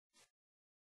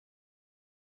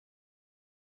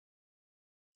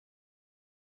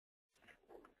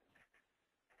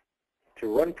To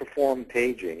run perform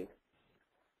paging,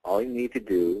 all you need to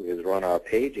do is run our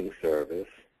paging service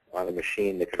on a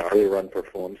machine that can already run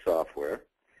perform software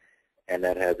and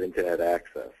that has internet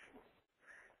access.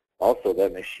 Also,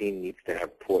 that machine needs to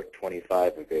have port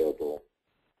 25 available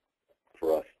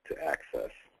for us to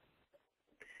access.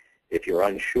 If you're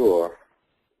unsure,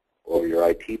 or your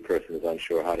IT person is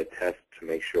unsure how to test to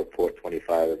make sure port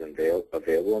 25 is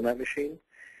available on that machine,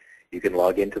 you can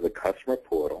log into the customer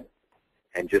portal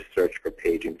and just search for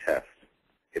paging tests.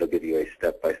 It'll give you a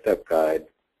step-by-step guide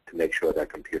to make sure that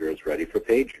computer is ready for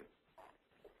paging.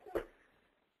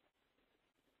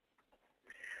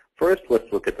 First,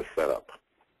 let's look at the setup.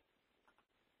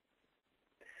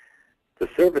 The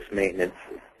service maintenance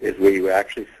is where you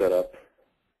actually set up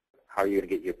how you're going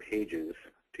to get your pages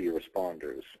to your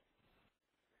responders.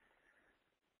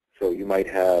 So you might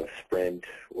have Sprint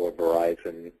or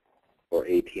Verizon or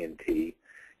AT&T.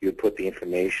 You'd put the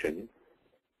information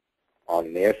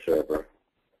on their server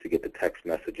to get the text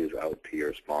messages out to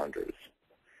your responders.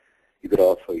 You could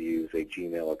also use a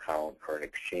Gmail account or an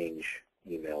Exchange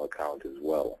email account as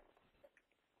well.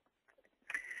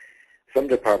 Some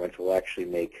departments will actually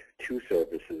make two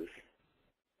services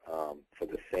for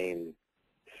the same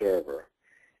server,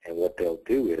 and what they'll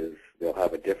do is they'll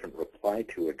have a different reply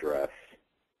to address.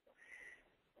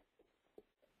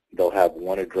 They'll have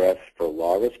one address for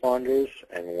law responders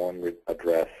and one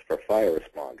address for fire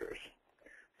responders.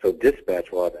 So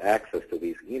dispatch will have access to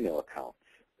these email accounts.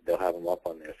 They'll have them up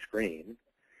on their screen,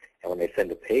 and when they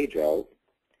send a page out,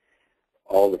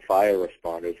 all the fire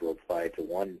responders will apply to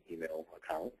one email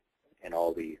account, and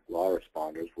all the law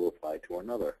responders will apply to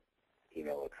another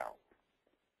email account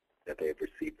that they have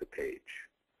received the page.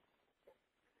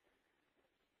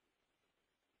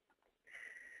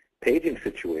 Paging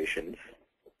situations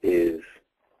is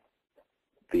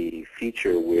the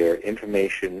feature where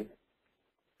information,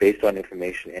 based on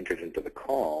information entered into the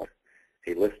call,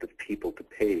 a list of people to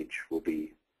page will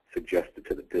be suggested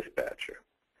to the dispatcher.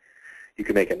 You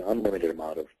can make an unlimited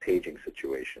amount of paging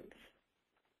situations.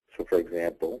 So for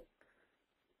example,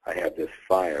 I have this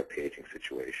fire paging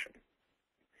situation.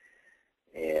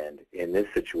 And in this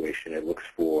situation, it looks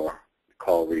for the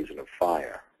call reason of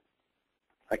fire.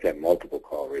 I can have multiple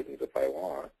call reasons if I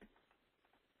want.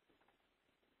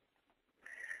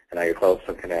 And I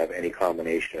also can have any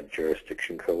combination of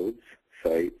jurisdiction codes,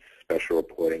 sites, special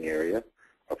reporting area,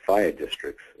 or fire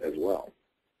districts as well.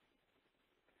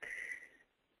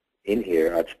 In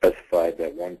here, I've specified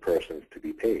that one person is to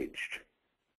be paged.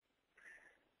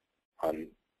 On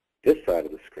this side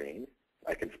of the screen,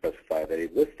 I can specify that a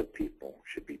list of people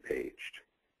should be paged.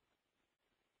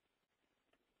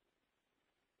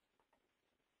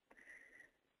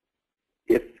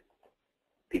 If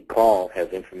the call has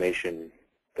information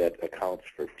that accounts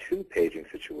for two paging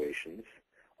situations,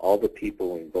 all the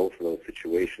people in both of those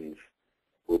situations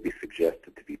will be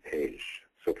suggested to be paged.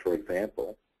 So for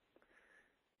example,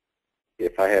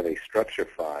 if I have a structure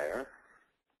fire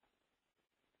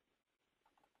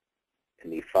in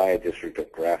the fire district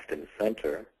of Grafton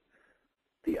Center,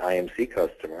 the IMC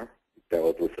customer that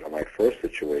was listed on my first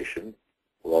situation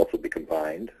will also be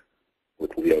combined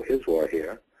with Leo Hisoire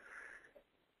here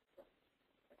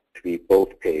to be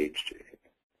both paged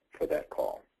for that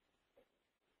call.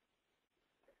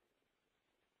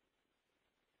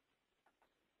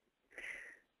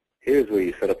 Here's where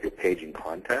you set up your paging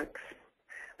contacts.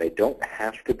 They don't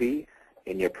have to be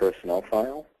in your personnel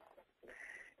file.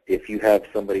 If you have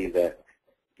somebody that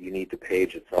you need to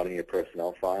page that's not in your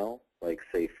personnel file, like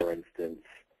say for instance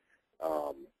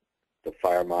the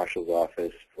fire marshal's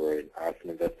office for an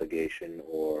arson investigation,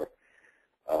 or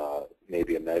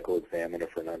maybe a medical examiner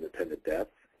for an unattended death,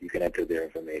 you can enter their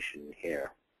information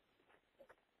here.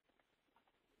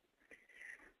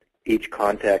 Each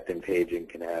contact in paging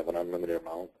can have an unlimited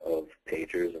amount of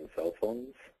pagers and cell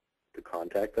phones to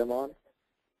contact them on.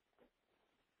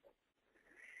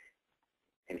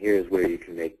 And here's where you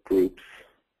can make groups,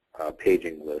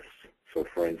 paging lists. So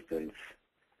for instance,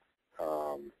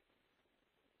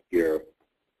 your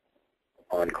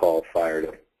on-call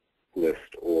fire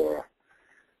list, or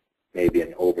maybe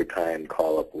an overtime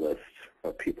call-up list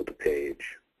of people to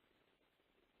page.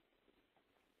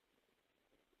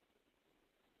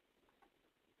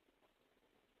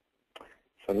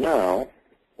 So now,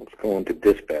 let's go into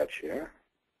dispatch here.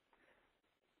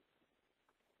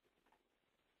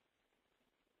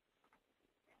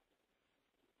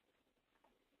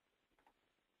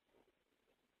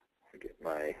 Get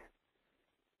my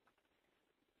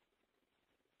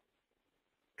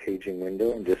paging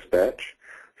window in dispatch.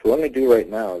 So what I'm going to do right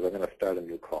now is I'm going to start a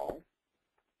new call.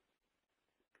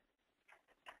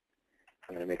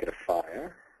 I'm going to make it a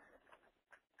fire.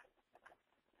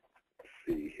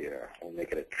 see here. We'll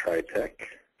make it a TriTech.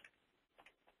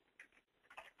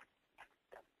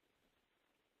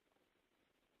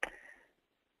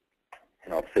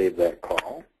 And I'll save that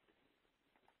call.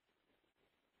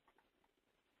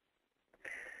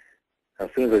 As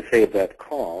soon as I save that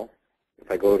call, if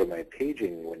I go to my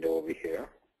paging window over here,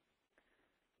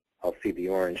 I'll see the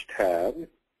orange tab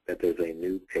that there's a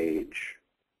new page.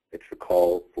 It's for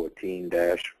call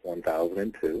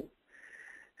 14-1002,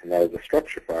 and that is the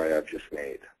structure file I've just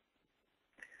made.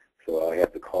 So I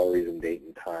have the call reason, date,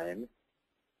 and time,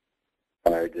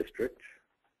 fire district,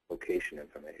 location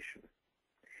information.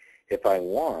 If I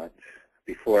want,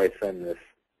 before I send this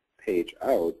page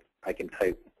out, I can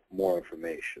type more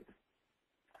information.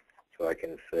 So I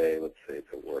can say, let's say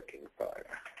it's a working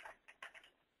fire.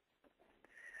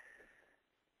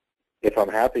 If I'm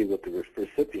happy with the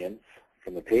recipients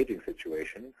from the paging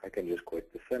situation, I can just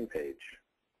click the send page.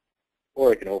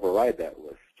 Or I can override that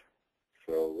list.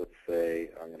 So let's say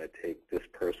I'm going to take this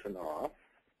person off,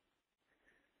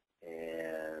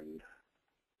 and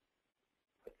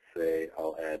let's say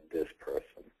I'll add this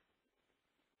person.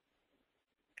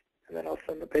 And then I'll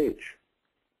send the page.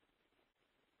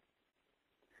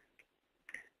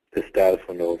 This status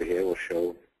window over here will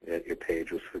show that your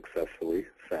page was successfully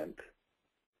sent.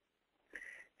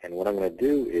 And what I'm going to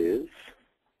do is,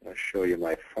 I'll show you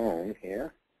my phone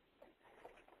here.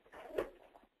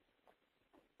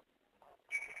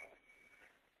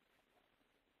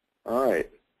 All right,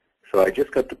 so I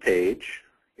just got the page.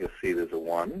 You'll see there's a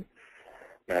 1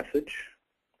 message.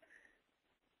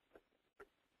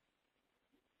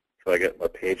 So I get my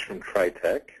page from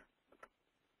TriTech.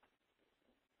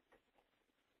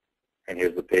 And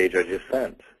here's the page I just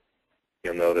sent.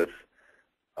 You'll notice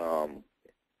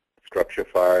structure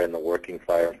fire and the working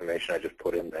fire information I just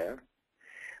put in there.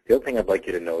 The other thing I'd like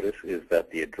you to notice is that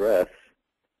the address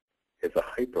is a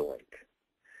hyperlink.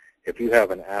 If you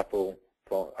have an Apple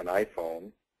phone, an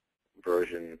iPhone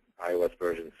version, iOS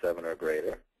version 7 or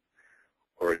greater,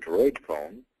 or a Droid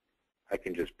phone, I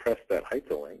can just press that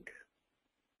hyperlink,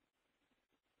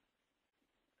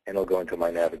 and it'll go into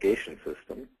my navigation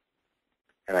system,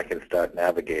 and I can start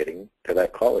navigating to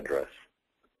that call address.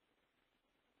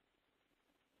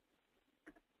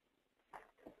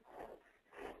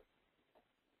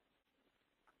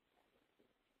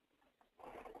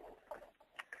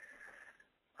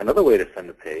 Another way to send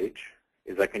a page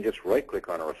is I can just right-click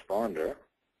on a responder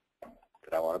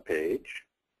that I want to page.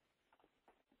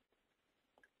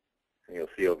 And you'll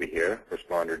see over here,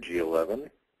 responder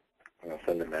G11. I'm going to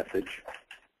send a message.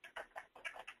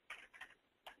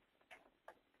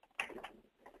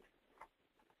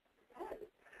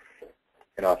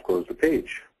 And off goes the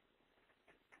page.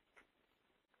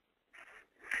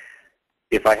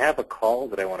 If I have a call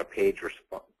that I want to page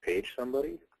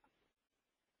somebody,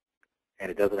 and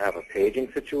it doesn't have a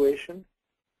paging situation,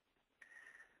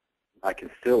 I can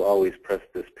still always press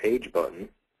this page button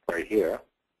right here,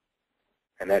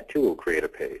 and that too will create a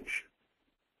page.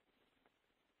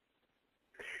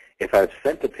 If I've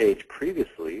sent a page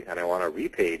previously and I want to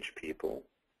repage people,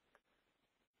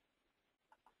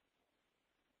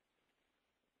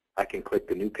 I can click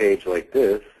the new page like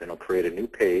this, and it'll create a new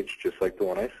page just like the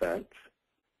one I sent,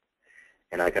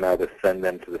 and I can either send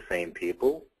them to the same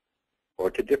people or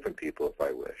to different people if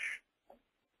I wish.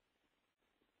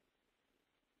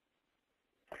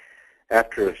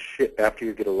 After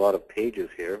you get a lot of pages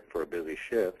here for a busy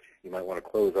shift, you might want to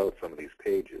close out some of these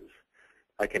pages.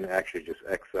 I can actually just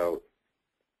X out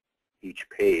each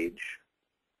page,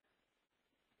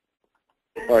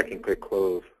 or I can click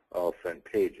Close All Sent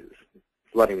Pages.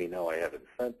 It's letting me know I haven't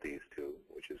sent these two,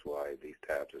 which is why these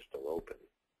tabs are still open.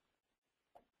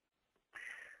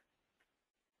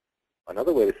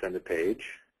 Another way to send a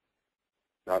page,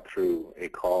 not through a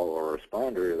call or a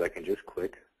responder, is I can just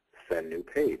click Send New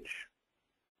Page.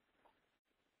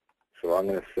 So I'm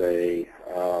going to say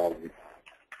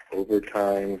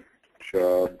overtime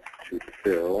job to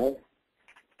fill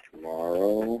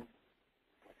tomorrow.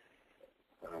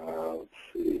 Let's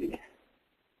see,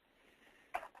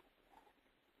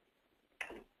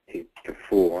 8 to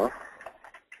 4.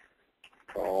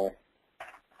 Call,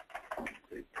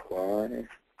 reply.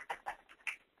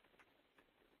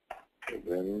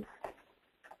 Then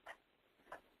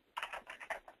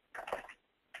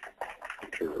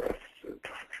interested.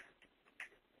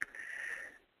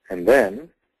 And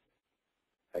then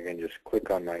I can just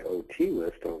click on my OT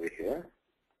list over here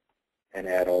and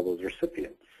add all those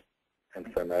recipients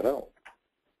and send that out.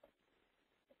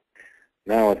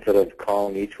 Now instead of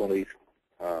calling each one of these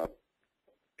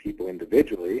people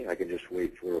individually, I can just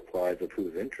wait for replies of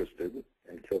who's interested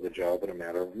and fill the job in a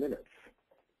matter of minutes.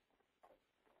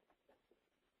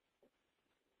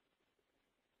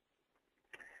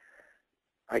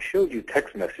 I showed you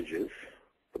text messages,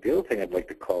 but the other thing I'd like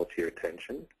to call to your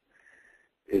attention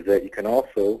is that you can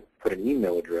also put an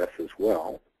email address as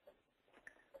well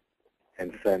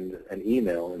and send an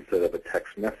email instead of a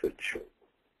text message.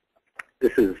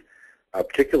 This is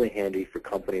particularly handy for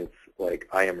companies like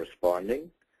I Am Responding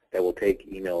that will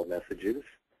take email messages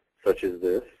such as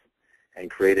this and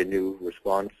create a new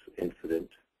response incident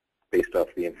based off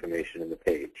the information in the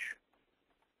page.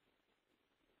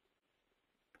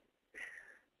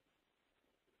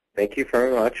 Thank you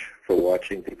very much for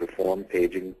watching the Perform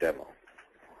Paging demo.